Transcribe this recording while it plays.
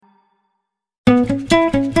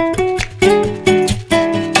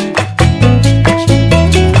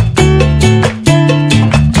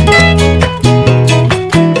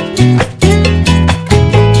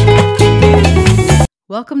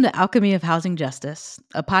to Alchemy of Housing Justice,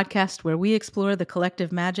 a podcast where we explore the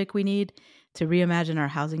collective magic we need to reimagine our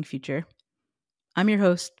housing future. I'm your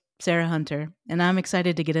host, Sarah Hunter, and I'm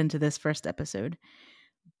excited to get into this first episode.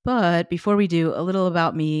 But before we do, a little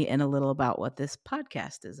about me and a little about what this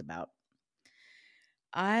podcast is about.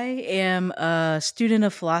 I am a student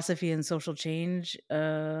of philosophy and social change,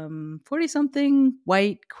 40-something,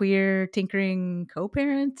 white, queer, tinkering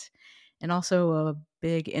co-parent, and also a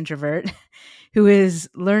big introvert who is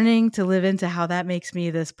learning to live into how that makes me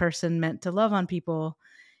this person meant to love on people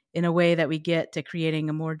in a way that we get to creating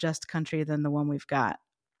a more just country than the one we've got.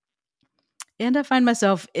 And I find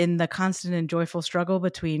myself in the constant and joyful struggle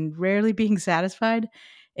between rarely being satisfied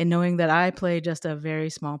and knowing that I play just a very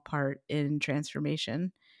small part in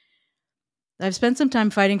transformation. I've spent some time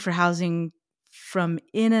fighting for housing from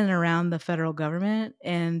in and around the federal government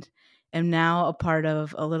and am now a part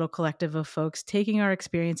of a little collective of folks taking our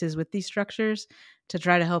experiences with these structures to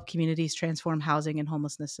try to help communities transform housing and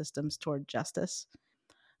homelessness systems toward justice.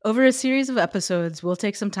 Over a series of episodes, we'll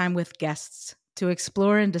take some time with guests to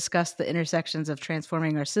explore and discuss the intersections of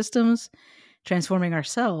transforming our systems, transforming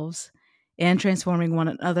ourselves, and transforming one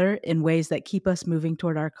another in ways that keep us moving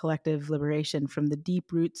toward our collective liberation from the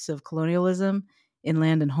deep roots of colonialism in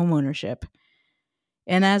land and homeownership.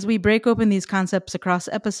 And as we break open these concepts across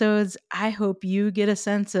episodes, I hope you get a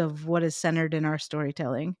sense of what is centered in our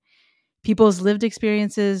storytelling, people's lived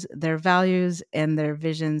experiences, their values, and their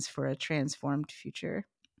visions for a transformed future.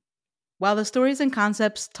 While the stories and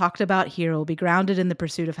concepts talked about here will be grounded in the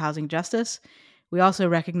pursuit of housing justice, we also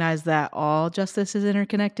recognize that all justice is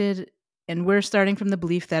interconnected, and we're starting from the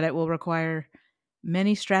belief that it will require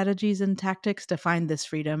many strategies and tactics to find this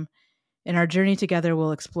freedom. In our journey together,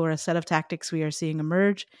 we'll explore a set of tactics we are seeing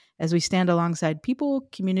emerge as we stand alongside people,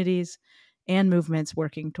 communities, and movements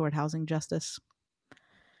working toward housing justice.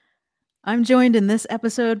 I'm joined in this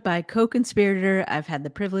episode by co-conspirator I've had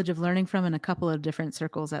the privilege of learning from in a couple of different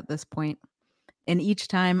circles at this point, and each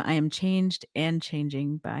time I am changed and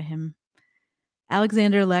changing by him.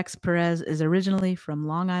 Alexander Lex Perez is originally from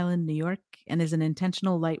Long Island, New York, and is an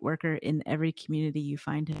intentional light worker in every community you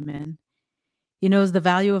find him in. He knows the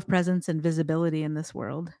value of presence and visibility in this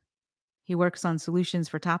world. He works on solutions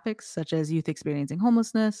for topics such as youth experiencing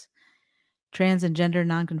homelessness, trans and gender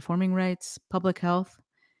nonconforming rights, public health,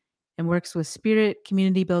 and works with spirit,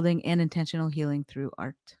 community building, and intentional healing through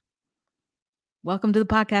art. Welcome to the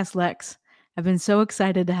podcast, Lex. I've been so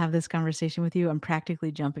excited to have this conversation with you. I'm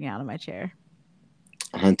practically jumping out of my chair.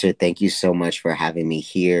 Hunter, thank you so much for having me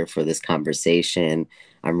here for this conversation.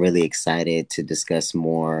 I'm really excited to discuss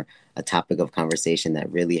more a topic of conversation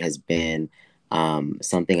that really has been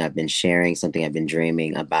something I've been sharing, something I've been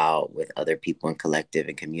dreaming about with other people in collective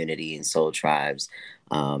and community and soul tribes.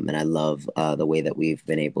 And I love the way that we've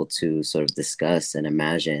been able to sort of discuss and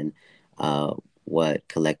imagine what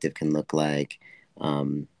collective can look like,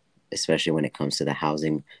 especially when it comes to the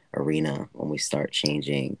housing arena, when we start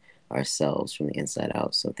changing ourselves from the inside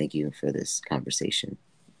out. So thank you for this conversation.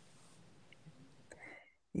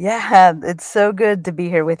 Yeah, it's so good to be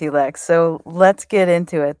here with you, Lex. So let's get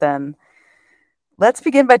into it then. Let's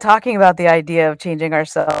begin by talking about the idea of changing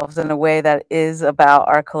ourselves in a way that is about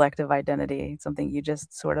our collective identity, something you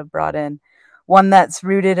just sort of brought in, one that's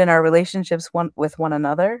rooted in our relationships with one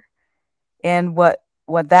another and what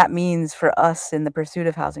that means for us in the pursuit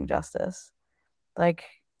of housing justice. Like,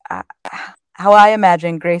 how I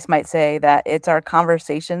imagine Grace might say that it's our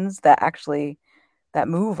conversations that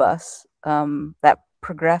move us, that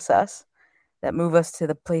progress us, that move us to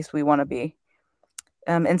the place we want to be.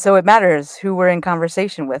 And so it matters who we're in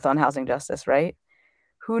conversation with on housing justice, right?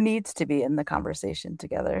 Who needs to be in the conversation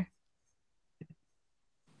together?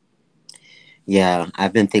 Yeah,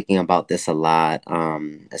 I've been thinking about this a lot,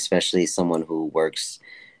 especially someone who works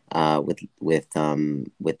with the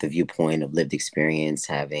viewpoint of lived experience,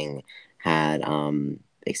 having had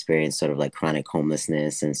experienced sort of like chronic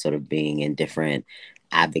homelessness and sort of being in different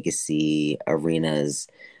advocacy arenas.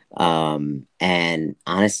 And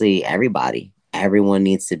honestly, everyone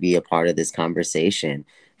needs to be a part of this conversation,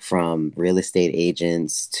 from real estate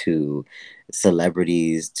agents to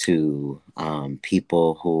celebrities to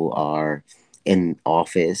people who are in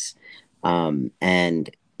office. And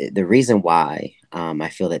the reason why I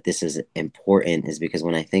feel that this is important is because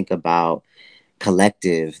when I think about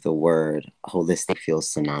collective, the word holistic feels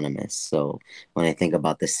synonymous. So when I think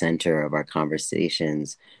about the center of our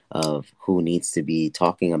conversations of who needs to be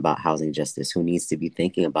talking about housing justice, who needs to be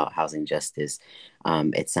thinking about housing justice,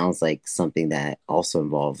 it sounds like something that also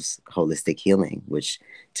involves holistic healing, which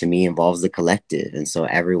to me involves the collective. And so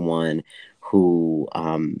everyone who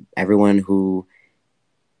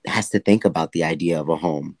has to think about the idea of a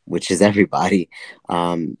home, which is everybody,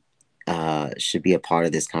 should be a part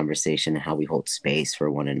of this conversation, and how we hold space for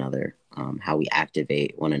one another, how we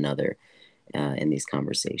activate one another in these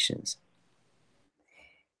conversations.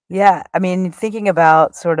 Yeah, I mean, thinking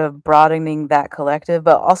about sort of broadening that collective,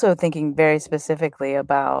 but also thinking very specifically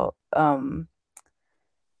about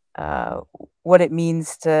uh, what it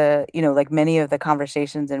means to, like many of the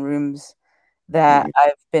conversations and rooms that Mm-hmm.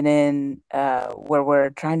 I've been in, where we're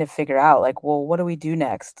trying to figure out, like, well, what do we do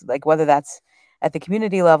next? Like, whether that's at the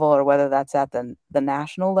community level or whether that's at the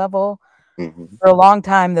national level. Mm-hmm. For a long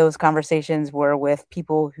time, those conversations were with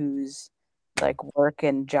people whose like work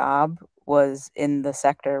and job was in the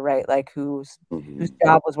sector, right? Like whose Mm-hmm.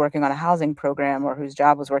 job was working on a housing program or whose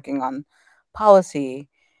job was working on policy.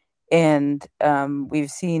 And we've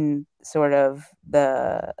seen sort of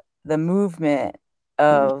the movement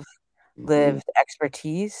of Mm-hmm. lived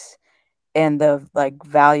expertise and the like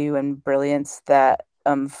value and brilliance that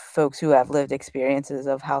folks who have lived experiences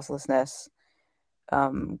of houselessness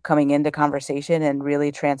coming into conversation and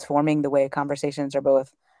really transforming the way conversations are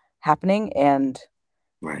both happening and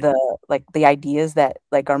Right. the ideas that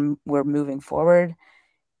like we're moving forward.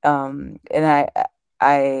 And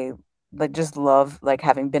I like just love like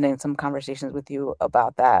having been in some conversations with you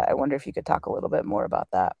about that. I wonder if you could talk a little bit more about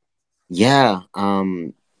that. Yeah.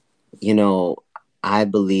 You know, I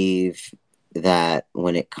believe that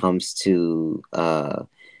when it comes to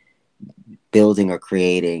building or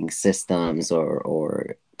creating systems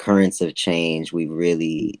or currents of change, we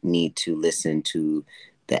really need to listen to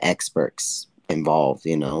the experts involved,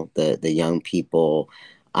 the young people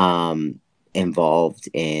um, involved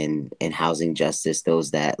in housing justice,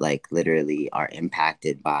 those that like literally are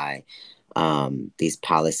impacted by these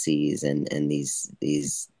policies and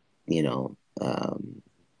these, you know,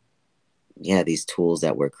 yeah, these tools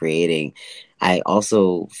that we're creating. I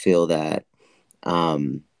also feel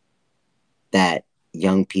um, that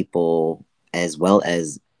young people, as well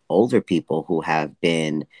as older people who have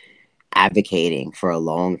been advocating for a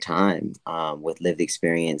long time, with lived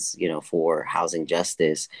experience, for housing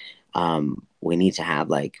justice, we need to have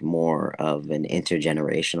like more of an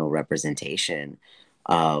intergenerational representation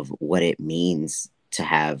of what it means to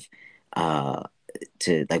have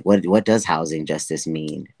to like what does housing justice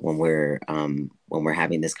mean when we're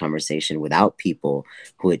having this conversation without people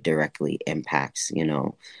who it directly impacts,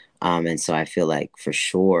 and so I feel like for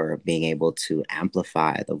sure being able to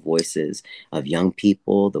amplify the voices of young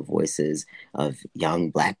people, the voices of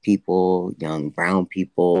young Black people, young brown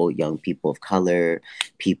people, young people of color,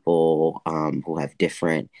 people who have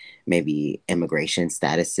different maybe immigration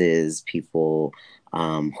statuses, people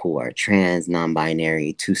who are trans,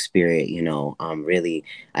 non-binary, two-spirit. Really,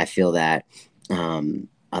 I feel that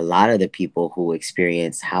a lot of the people who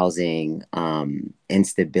experience housing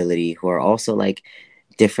instability, who are also like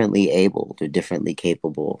differently abled or differently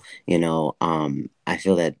capable, I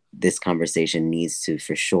feel that this conversation needs to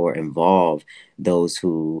for sure involve those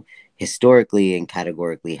who historically and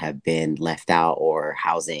categorically have been left out, or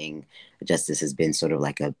housing justice has been sort of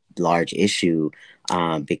like a large issue,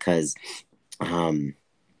 because um,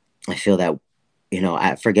 I feel that,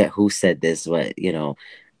 I forget who said this, but,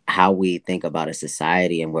 how we think about a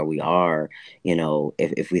society and where we are,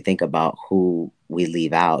 if we think about who we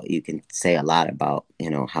leave out, you can say a lot about,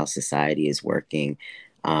 how society is working.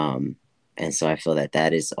 Um, and so I feel that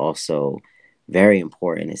that is also very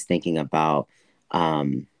important, is thinking about,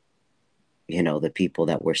 um, the people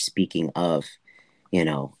that we're speaking of,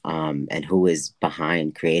 and who is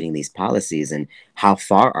behind creating these policies, and how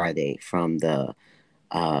far are they from the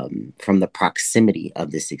proximity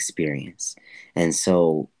of this experience. And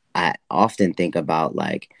so I often think about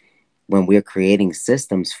like when we're creating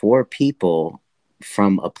systems for people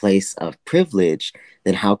from a place of privilege,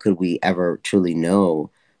 then how could we ever truly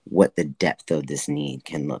know what the depth of this need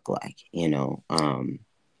can look like?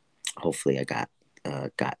 Hopefully I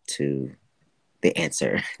got to the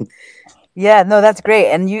answer. Yeah, no, that's great.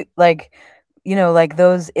 And you like, like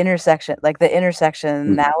those intersection, like the Mhm,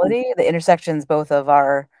 intersectionality, the intersections both of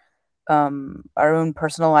our own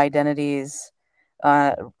personal identities,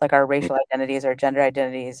 like our racial identities, our gender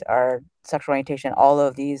identities, our sexual orientation, all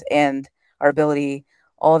of these, and our ability,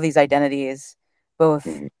 all of these identities, both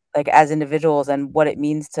mhm, like as individuals and what it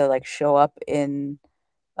means to like show up in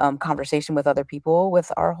conversation with other people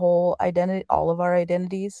with our whole identity, all of our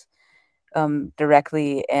identities,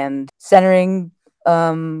 directly and centering,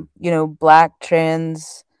 Black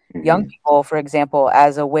trans young mhm, people, for example,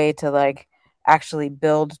 as a way to like actually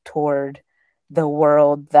build toward the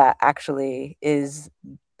world that actually is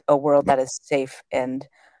a world that is safe and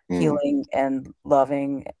mhm, healing and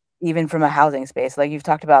loving. even from a housing space. Like you've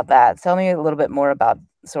talked about that. Tell me a little bit more about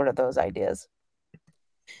sort of those ideas.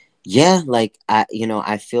 Yeah, like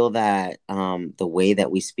I feel that the way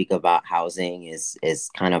that we speak about housing is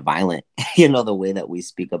kind of violent. The way that we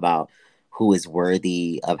speak about who is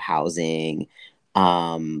worthy of housing,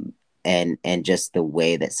 um, and just the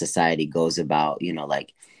way that society goes about,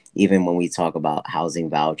 like even when we talk about housing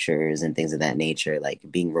vouchers and things of that nature, like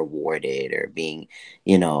being rewarded or being,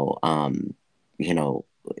 you know, um, you know,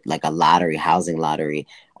 like a lottery, housing lottery,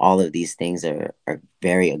 all of these things are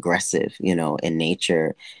very aggressive, in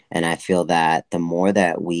nature. And I feel that the more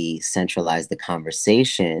that we centralize the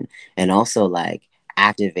conversation and also like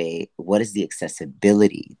activate what is the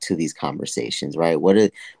accessibility to these conversations, right? What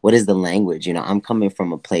is the language? I'm coming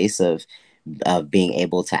from a place of being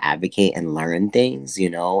able to advocate and learn things,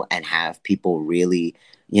 and have people really,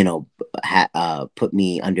 put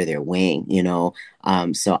me under their wing,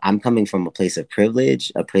 so I'm coming from a place of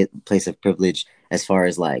privilege, place of privilege as far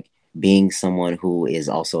as like being someone who is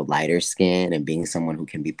also lighter skinned and being someone who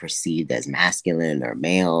can be perceived as masculine or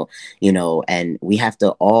male, and we have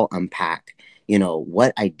to all unpack,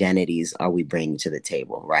 what identities are we bringing to the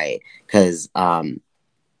table, right? Because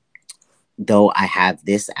though I have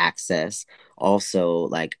this access, also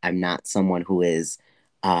like I'm not someone who is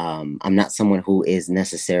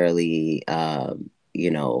necessarily has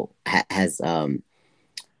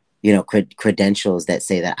credentials that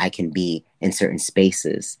say that I can be in certain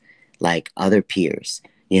spaces like other peers,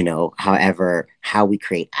 however, how we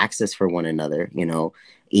create access for one another,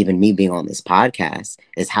 even me being on this podcast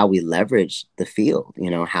is how we leverage the field,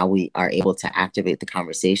 how we are able to activate the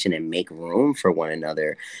conversation and make room for one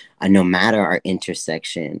another, no matter our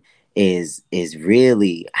intersection is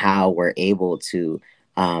really how we're able to,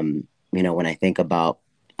 when I think about,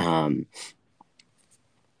 um,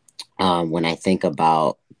 when I think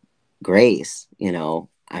about grace,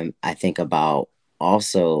 I think about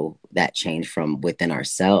also that change from within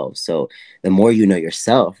ourselves. So the more you know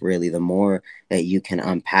yourself, really, the more that you can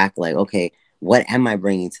unpack, like, okay, what am I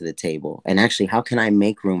bringing to the table? And actually, how can I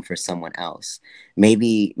make room for someone else?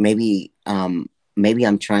 Maybe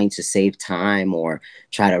I'm trying to save time or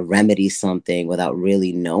try to remedy something without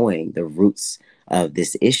really knowing the roots of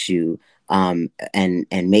this issue. And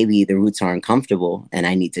maybe the roots are uncomfortable and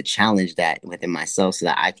I need to challenge that within myself so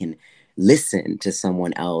that I can listen to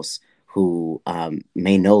someone else who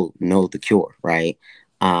may know the cure, right?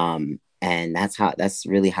 And that's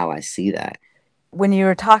really how I see that. When you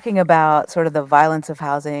were talking about sort of the violence of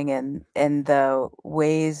housing and the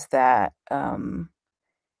ways that the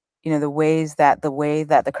way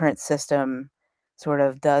that the current system sort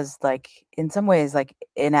of does, like, in some ways, like,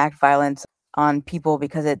 enact violence on people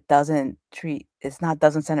because doesn't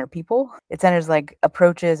center people. It centers like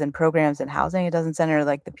approaches and programs and housing. It doesn't center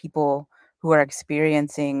like the people who are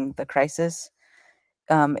experiencing the crisis,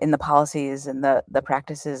 in the policies and the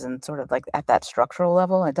practices and sort of like at that structural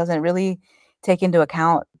level. It doesn't really take into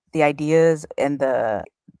account the ideas and the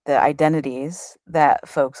identities that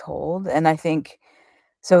folks hold. And I think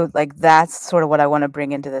so, like, that's sort of what I wanna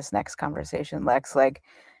bring into this next conversation, Lex, like,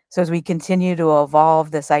 so as we continue to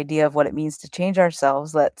evolve this idea of what it means to change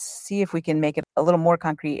ourselves, let's see if we can make it a little more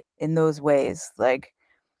concrete in those ways. Like,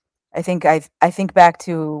 I think back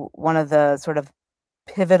to one of the sort of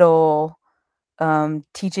pivotal,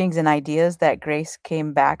 teachings and ideas that Grace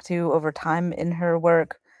came back to over time in her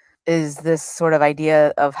work is this sort of idea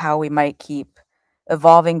of how we might keep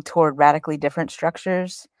evolving toward radically different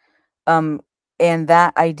structures. Um, and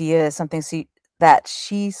that idea is something that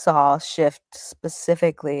she saw shift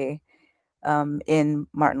specifically, in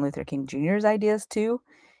Martin Luther King Jr.'s ideas too.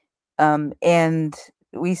 And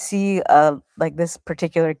we see, like, this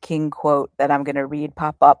particular King quote that I'm going to read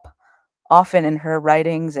pop up often in her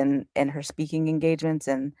writings and in her speaking engagements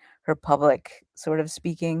and her public sort of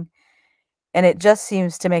speaking. And it just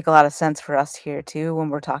seems to make a lot of sense for us here too when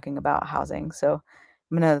we're talking about housing. So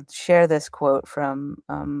I'm going to share this quote from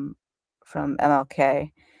MLK.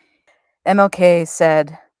 MLK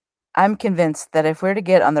said, "I'm convinced that if we're to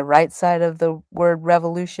get on the right side of the word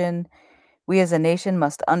revolution, we as a nation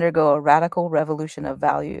must undergo a radical revolution of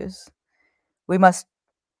values. We must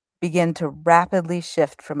begin to rapidly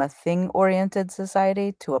shift from a thing-oriented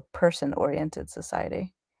society to a person-oriented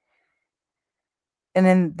society." And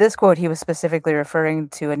in this quote, he was specifically referring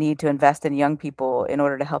to a need to invest in young people in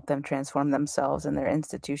order to help them transform themselves and their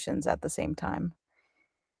institutions at the same time.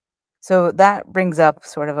 So that brings up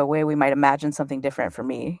sort of a way we might imagine something different for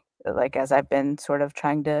me, like, as I've been sort of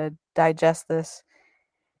trying to digest this,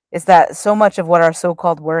 is that so much of what our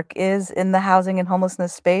so-called work is in the housing and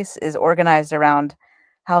homelessness space is organized around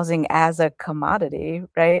housing as a commodity,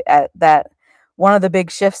 right? That one of the big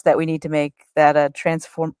shifts that we need to make, that a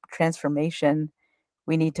transformation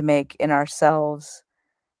we need to make in ourselves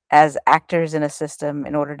as actors in a system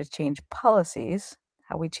in order to change policies,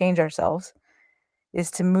 how we change ourselves, is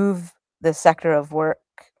to move the sector of work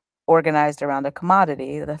organized around a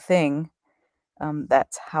commodity, the thing,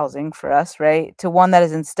 that's housing for us, right, to one that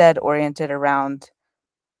is instead oriented around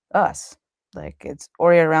us. Like it's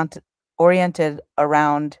oriented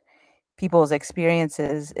around people's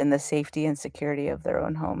experiences in the safety and security of their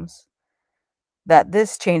own homes. That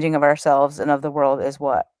this changing of ourselves and of the world is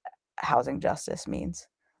what housing justice means.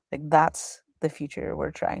 Like that's the future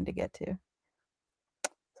we're trying to get to.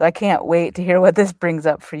 So I can't wait to hear what this brings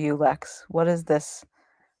up for you, Lex. What does this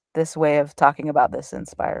way of talking about this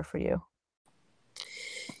inspire for you?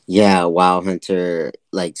 Yeah, wow, Hunter,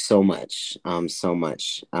 like so much, so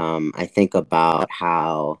much. I think about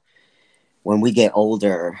how when we get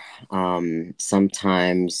older,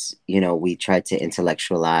 sometimes, we try to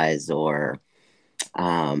intellectualize or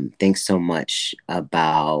think so much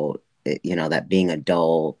about, that being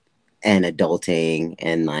adult and adulting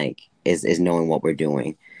and like is knowing what we're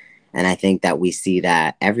doing. And I think that we see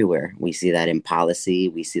that everywhere. We see that in policy,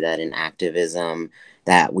 we see that in activism,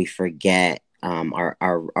 that we forget our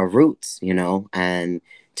roots, And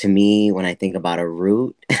to me, when I think about a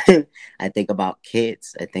root, I think about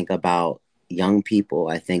kids, I think about young people,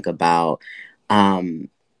 I think about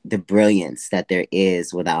the brilliance that there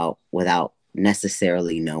is without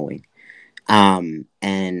necessarily knowing.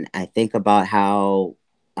 And I think about how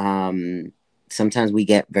sometimes we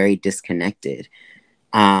get very disconnected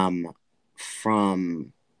um,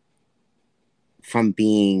 from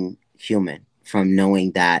being human, from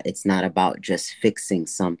knowing that it's not about just fixing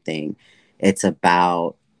something, it's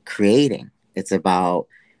about creating, it's about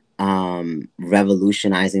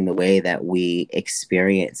revolutionizing the way that we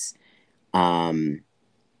experience um,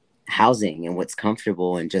 housing and what's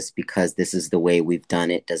comfortable. And just because this is the way we've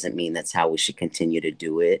done it doesn't mean that's how we should continue to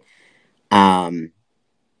do it. Um,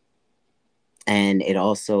 and it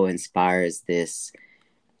also inspires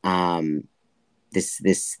um,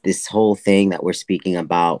 this whole thing that we're speaking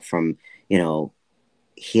about, from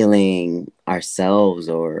healing ourselves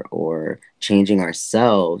or changing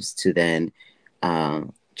ourselves to then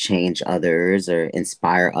change others or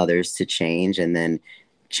inspire others to change, and then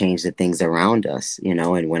change the things around us.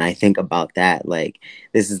 And when I think about that, like,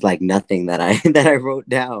 this is like nothing that I that I wrote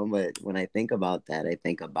down, but when I think about that, I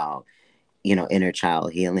think about inner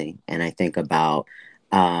child healing, and I think about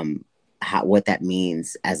um what that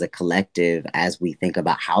means as a collective, as we think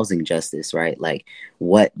about housing justice, right? Like,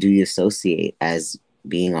 what do you associate as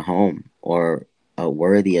being a home, or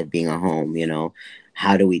worthy of being a home?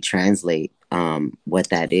 How do we translate what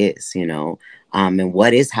that is? And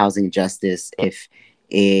what is housing justice if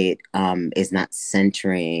it is not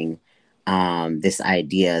centering this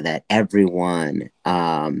idea that everyone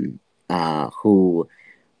who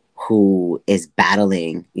is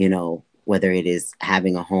battling, whether it is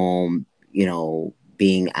having a home,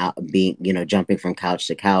 jumping from couch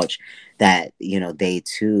to couch, that, they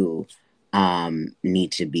too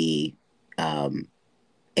need to be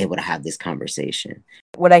able to have this conversation.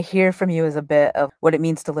 What I hear from you is a bit of what it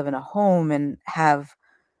means to live in a home and have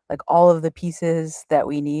like all of the pieces that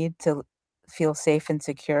we need to feel safe and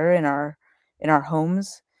secure in our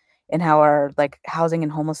homes, and how our like housing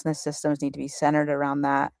and homelessness systems need to be centered around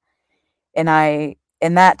that. And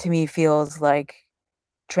that to me feels like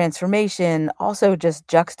transformation also just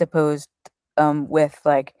juxtaposed with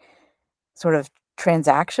like sort of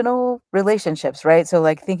transactional relationships, right? So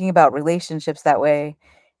like thinking about relationships that way,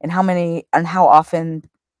 and how often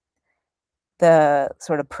the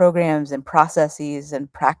sort of programs and processes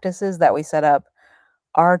and practices that we set up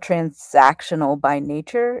are transactional by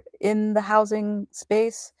nature in the housing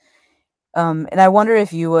space. And I wonder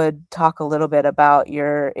if you would talk a little bit about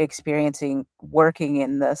your experiencing working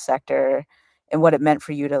in the sector and what it meant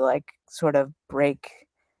for you to like sort of break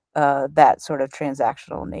that sort of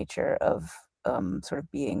transactional nature of sort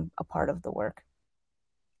of being a part of the work.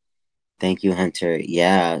 Thank you, Hunter.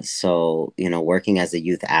 Yeah. So, working as a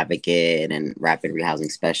youth advocate and rapid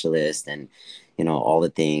rehousing specialist, and, all the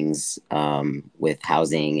things with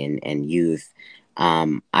housing and youth,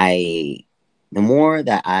 the more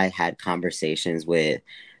that I had conversations with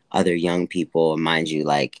other young people, mind you,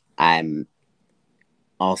 like, I'm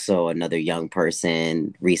also another young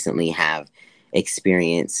person, recently have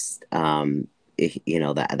experienced,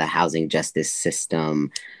 the housing justice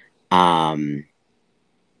system. Um,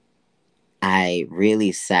 I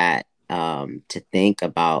really sat to think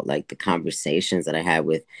about like the conversations that I had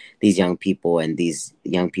with these young people, and these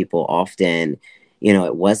young people often,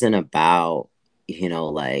 it wasn't about,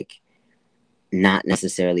 like not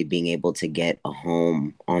necessarily being able to get a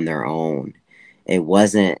home on their own. It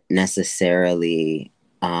wasn't necessarily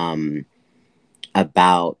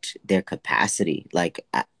about their capacity. Like,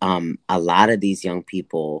 a lot of these young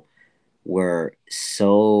people were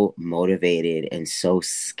so motivated and so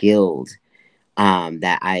skilled,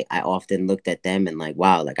 that I often looked at them and like,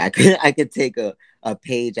 wow, like I could take a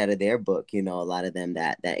page out of their book. You know, a lot of them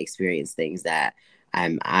that experience things that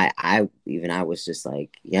I was just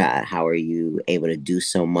like, yeah, how are you able to do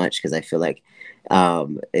so much? Because I feel like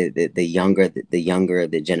the younger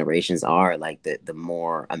the generations are, like the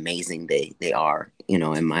more amazing they are. You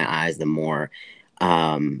know, in my eyes, the more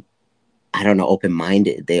um I don't know, open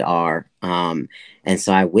minded they are. And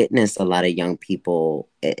so I witnessed a lot of young people.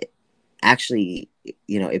 Actually,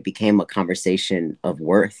 you know, it became a conversation of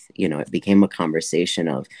worth. You know, it became a conversation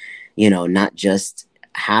of, you know, not just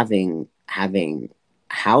having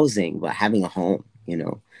housing, but having a home. You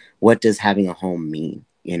know, what does having a home mean?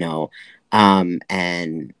 You know, and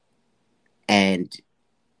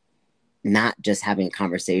not just having a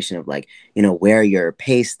conversation of like, you know, where are your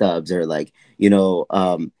pay stubs, or like,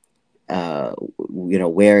 uh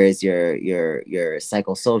where is your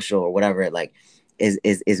psychosocial or whatever, like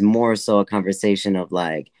is more so a conversation of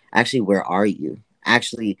like, actually, where are you?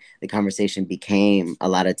 Actually, the conversation became a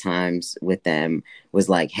lot of times with them was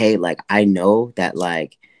like, hey, like, I know that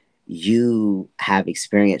like you have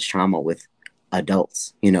experienced trauma with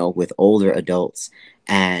adults, you know, with older adults,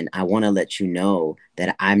 and I want to let you know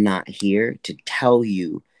that I'm not here to tell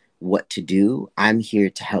you what to do. I'm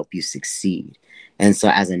here to help you succeed. And so,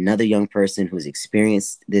 as another young person who's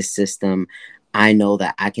experienced this system, I know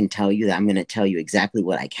that I can tell you that I'm going to tell you exactly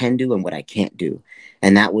what I can do and what I can't do.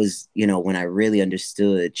 And that was, you know, when I really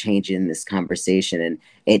understood changing this conversation and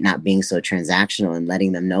it not being so transactional, and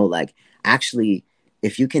letting them know, like, actually,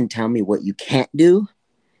 if you can tell me what you can't do,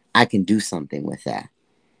 I can do something with that.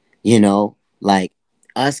 You know, like,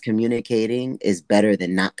 us communicating is better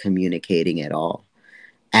than not communicating at all.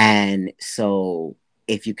 And so,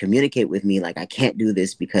 if you communicate with me, like, I can't do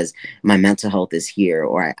this because my mental health is here,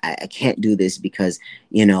 or I can't do this because,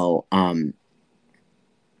 you know,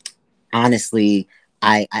 honestly,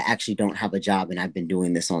 I actually don't have a job and I've been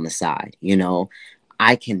doing this on the side, you know,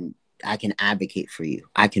 I can I can advocate for you.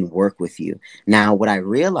 I can work with you. Now, what I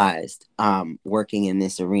realized working in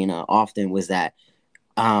this arena often was that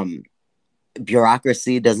um,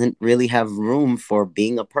 bureaucracy doesn't really have room for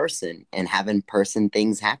being a person and having person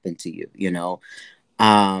things happen to you, you know.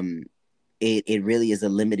 um it really is a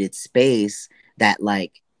limited space that,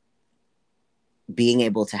 like, being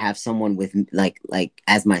able to have someone with like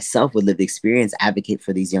as myself with lived experience advocate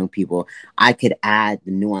for these young people, I could add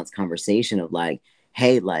the nuanced conversation of like,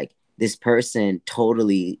 hey, like, this person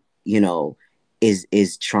totally, you know,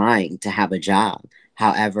 is trying to have a job,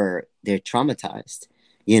 however they're traumatized,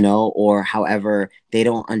 you know, or however they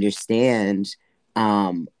don't understand,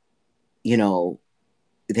 um you know,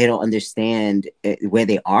 they don't understand where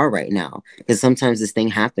they are right now, because sometimes this thing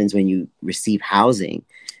happens when you receive housing,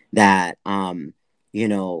 that you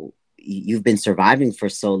know, you've been surviving for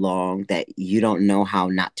so long that you don't know how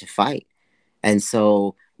not to fight. And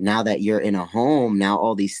so now that you're in a home, now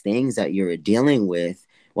all these things that you were dealing with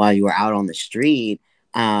while you were out on the street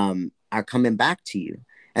are coming back to you.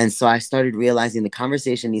 And so I started realizing the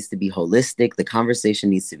conversation needs to be holistic. The conversation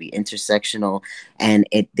needs to be intersectional, and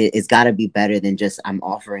it's got to be better than just, I'm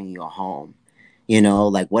offering you a home. You know,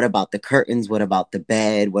 like, what about the curtains? What about the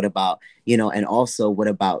bed? What about, you know, and also, what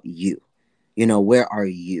about you? You know, where are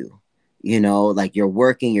you? You know, like, you're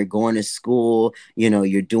working, you're going to school, you know,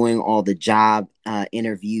 you're doing all the job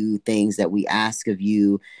interview things that we ask of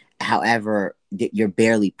you. However, you're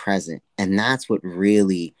barely present. And that's what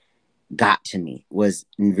really got to me, was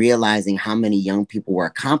realizing how many young people were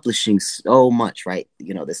accomplishing so much, right?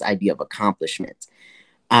 You know, this idea of accomplishment.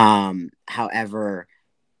 However,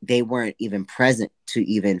 they weren't even present to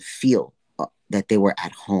even feel that they were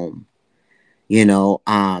at home, you know.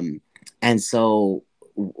 And so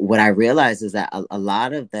what I realized is that a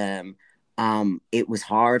lot of them, it was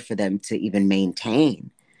hard for them to even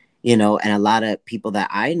maintain, you know. And a lot of people that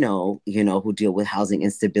I know, you know, who deal with housing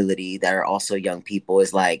instability that are also young people,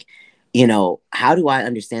 is like, you know, how do I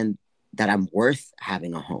understand that I'm worth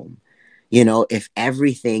having a home? You know, if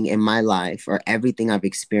everything in my life or everything I've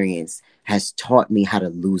experienced has taught me how to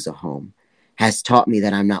lose a home, has taught me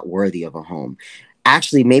that I'm not worthy of a home.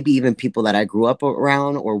 Actually, maybe even people that I grew up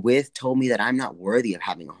around or with told me that I'm not worthy of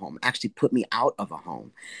having a home, actually put me out of a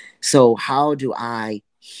home. So, how do I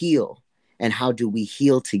heal? And how do we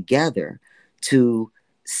heal together to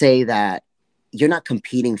say that you're not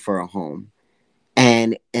competing for a home?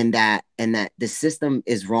 and that the system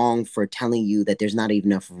is wrong for telling you that there's not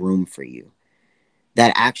enough room for you.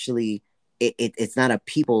 That actually it's not a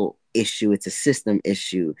people issue, it's a system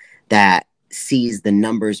issue that sees the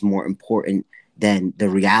numbers more important than the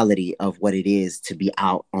reality of what it is to be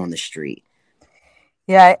out on the street.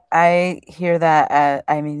 Yeah, I hear that.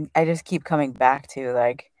 I mean, I just keep coming back to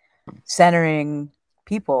like centering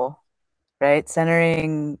people, right?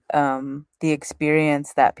 Centering the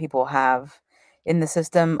experience that people have in the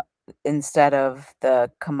system instead of the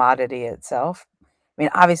commodity itself. I mean,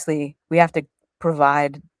 obviously, we have to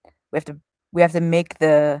provide, we have to, we have to make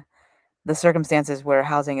the circumstances where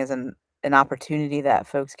housing is an opportunity that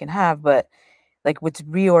folks can have, but like what's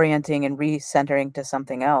reorienting and recentering to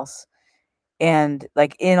something else. And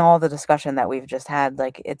like in all the discussion that we've just had,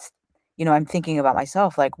 like it's, I'm thinking about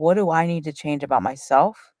myself, like, what do I need to change about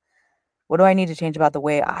myself? What do I need to change about the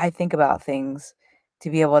way I think about things to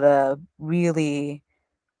be able to really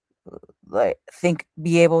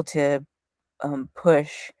be able to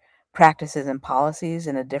push practices and policies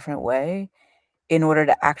in a different way in order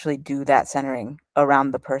to actually do that centering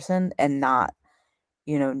around the person and not,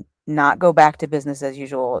 not go back to business as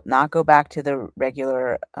usual, not go back to the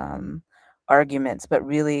regular arguments, but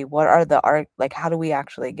really what are like, how do we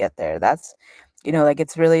actually get there? That's, like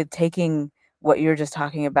it's really taking what you're just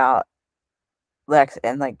talking about, Lex,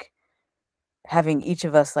 and like having each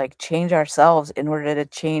of us like change ourselves in order to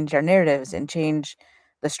change our narratives and change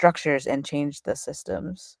the structures and change the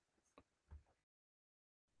systems.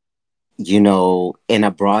 In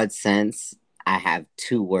a broad sense, I have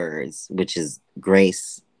two words, which is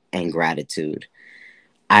grace and gratitude.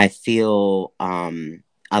 I feel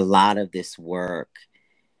a lot of this work,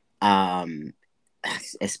 um,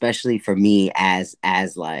 especially for me as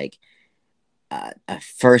like a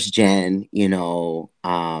first gen,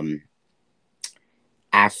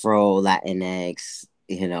 Afro Latinx,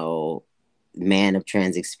 man of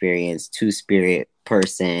trans experience, two spirit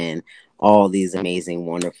person, all these amazing,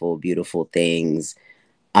 wonderful, beautiful things,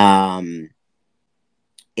 um,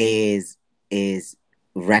 is is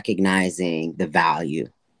recognizing the value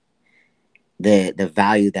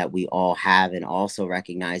that we all have, and also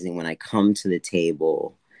recognizing when I come to the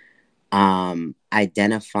table,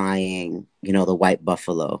 identifying, the white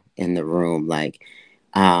buffalo in the room, like,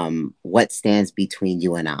 what stands between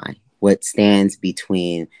you and I, what stands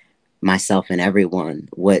between myself and everyone,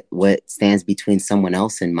 what stands between someone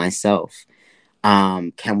else and myself.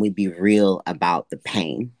 Can we be real about the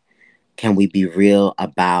pain? Can we be real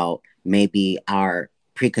about maybe our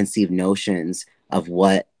preconceived notions of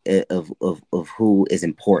what of who is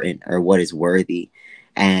important or what is worthy?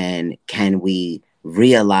 And can we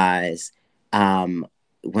realize, when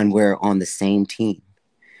we're on the same team,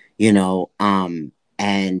 and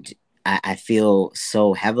I feel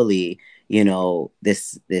so heavily,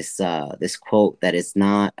 this quote that is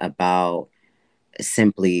not about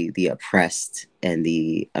simply the oppressed and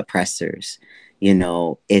the oppressors.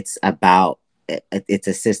 It's about, it's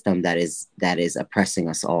a system that is oppressing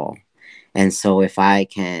us all. And so if I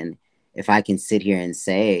can sit here and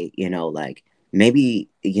say, like, maybe,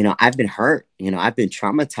 I've been hurt, I've been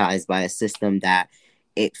traumatized by a system that,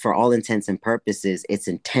 it, for all intents and purposes, it's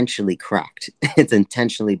intentionally cracked. It's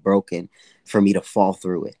intentionally broken for me to fall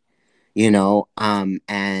through it.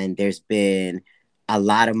 And there's been a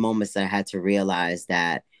lot of moments that I had to realize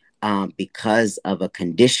that, because of a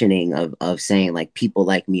conditioning of saying, like, people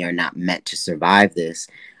like me are not meant to survive this,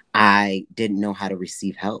 I didn't know how to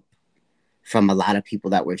receive help from a lot of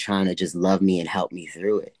people that were trying to just love me and help me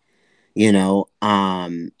through it.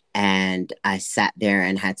 And I sat there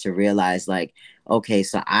and had to realize, like, okay,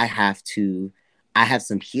 so I have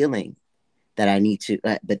some healing that I need to,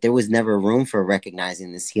 but there was never room for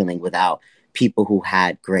recognizing this healing without people who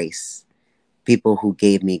had grace, people who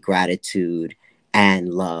gave me gratitude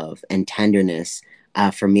and love and tenderness,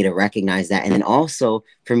 for me to recognize that. And then also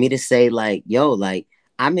for me to say, like, yo, like,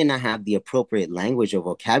 I may not have the appropriate language or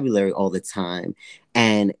vocabulary all the time.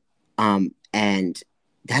 And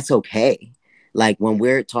that's okay. Like, when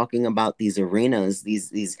we're talking about these arenas,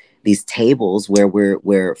 these tables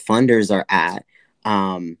where funders are at,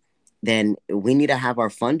 then we need to have our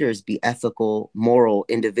funders be ethical, moral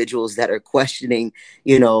individuals that are questioning,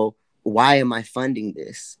 why am I funding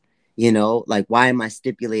this? Like, why am I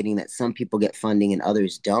stipulating that some people get funding and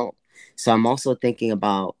others don't? So I'm also thinking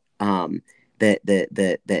about, the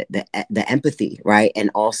empathy, right?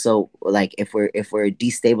 And also, like, if we're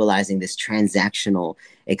destabilizing this transactional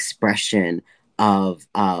expression of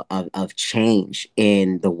change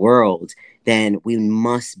in the world, then we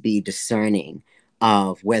must be discerning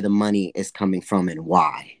of where the money is coming from and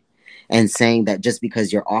why. and saying that just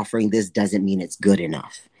because you're offering this doesn't mean it's good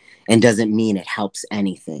enough and doesn't mean it helps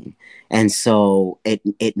anything. And so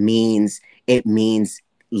it means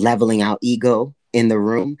leveling out ego in the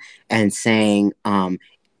room and saying,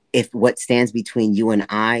 if what stands between you and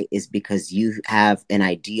I is because you have an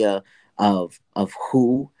idea of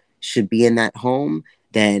who should be in that home,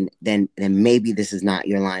 then maybe this is not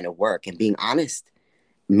your line of work. And being honest,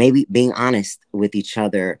 maybe being honest with each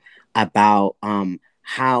other about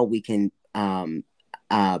how we can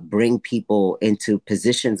bring people into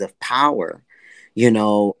positions of power, you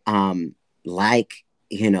know, like,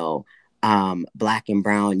 you know, black and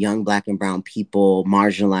brown, young black and brown people,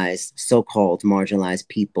 marginalized, so-called marginalized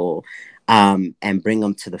people, and bring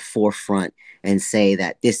them to the forefront and say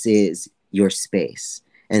that this is your space.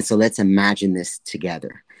 And so let's imagine this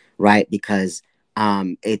together, right? Because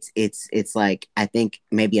it's like, I think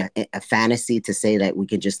maybe a fantasy to say that we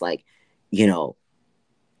can just like, you know,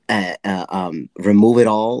 remove it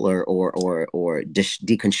all or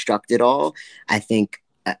deconstruct it all. I think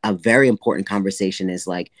a very important conversation is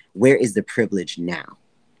like, where is the privilege now,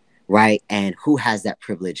 right? And who has that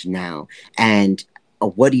privilege now? And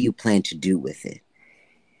what do you plan to do with it?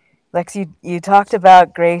 Lex, you talked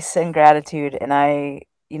about grace and gratitude, and I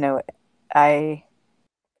I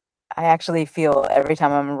actually feel every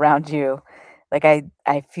time I'm around you, like I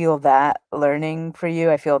feel that learning for you.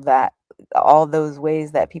 I feel that all those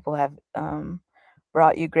ways that people have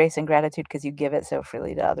brought you grace and gratitude because you give it so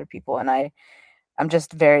freely to other people, and I'm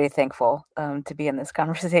just very thankful to be in this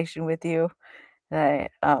conversation with you. And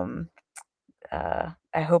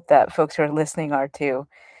I hope that folks who are listening are too.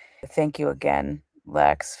 Thank you again,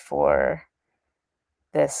 Lex, for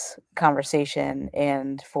this conversation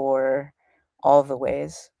and for all the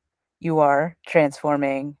ways you are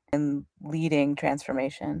transforming and leading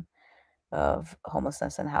transformation of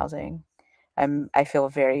homelessness and housing. I feel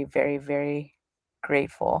very, very, very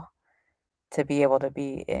grateful to be able to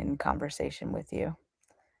be in conversation with you.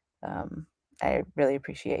 Um, I really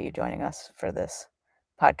appreciate you joining us for this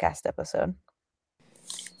podcast episode.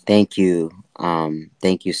 Thank you.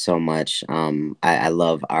 Thank you so much. I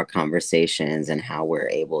love our conversations and how we're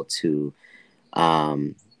able to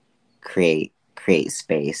um, create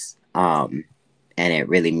space. And it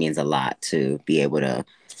really means a lot to be able to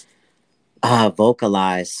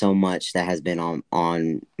vocalize so much that has been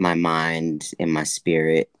on my mind, in my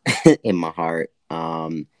spirit, in my heart.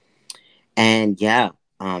 And yeah,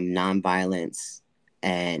 nonviolence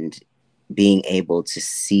and being able to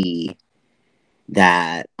see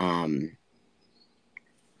that, I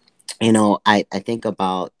think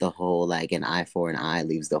about the whole, like, an eye for an eye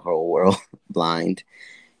leaves the whole world blind.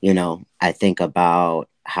 I think about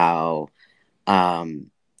how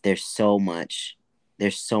um, there's so much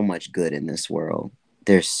there's so much good in this world.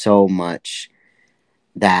 There's so much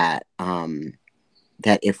that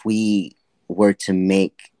that if we were to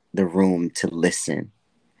make the room to listen,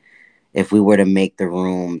 if we were to make the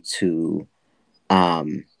room to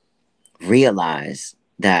um, realize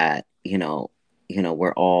that,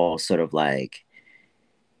 we're all sort of like,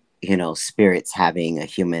 spirits having a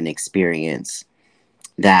human experience,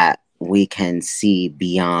 that we can see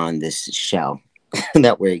beyond this shell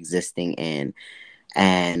that we're existing in,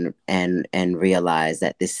 and realize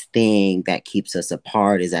that this thing that keeps us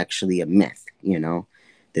apart is actually a myth.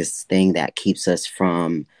 This thing that keeps us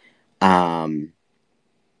from um,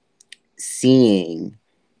 seeing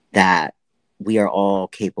that we are all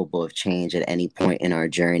capable of change at any point in our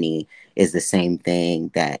journey is the same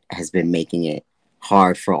thing that has been making it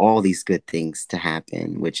hard for all these good things to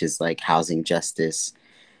happen, which is like housing justice,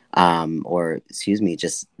 or excuse me,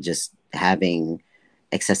 just having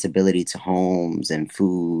accessibility to homes and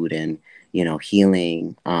food and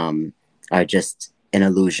healing, are just an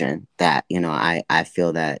illusion that I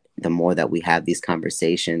feel that the more that we have these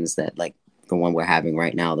conversations, that like the one we're having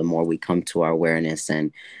right now, the more we come to our awareness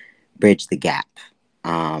and bridge the gap.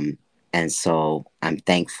 Um, and so I'm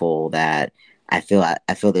thankful that I feel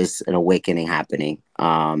there's an awakening happening.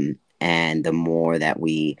 And the more that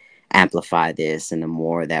we amplify this, and the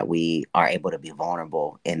more that we are able to be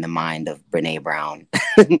vulnerable in the mind of Brene Brown,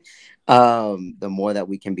 the more that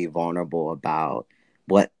we can be vulnerable about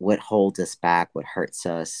what holds us back, what hurts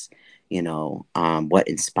us, what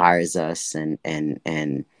inspires us,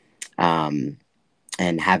 um,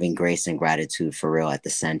 and having grace and gratitude for real at the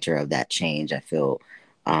center of that change, I feel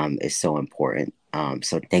is so important.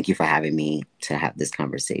 So thank you for having me to have this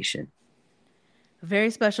conversation. A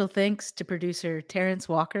very special thanks to producer Terrence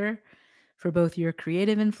Walker for both your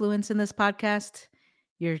creative influence in this podcast,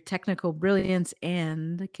 your technical brilliance,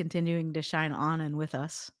 and continuing to shine on and with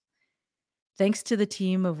us. Thanks to the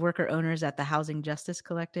team of worker owners at the Housing Justice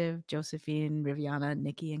Collective, Josephine, Riviana,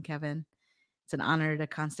 Nikki, and Kevin. It's an honor to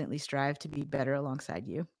constantly strive to be better alongside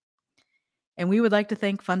you. And we would like to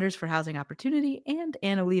thank funders for Housing Opportunity and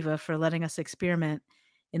Anna Leva for letting us experiment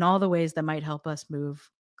in all the ways that might help us move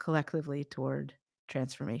collectively toward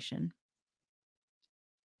transformation.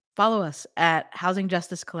 Follow us at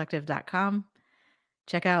housingjusticecollective.com.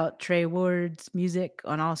 Check out Trey Ward's music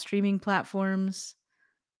on all streaming platforms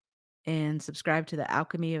and subscribe to the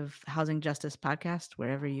Alchemy of Housing Justice podcast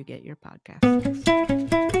wherever you get your podcasts.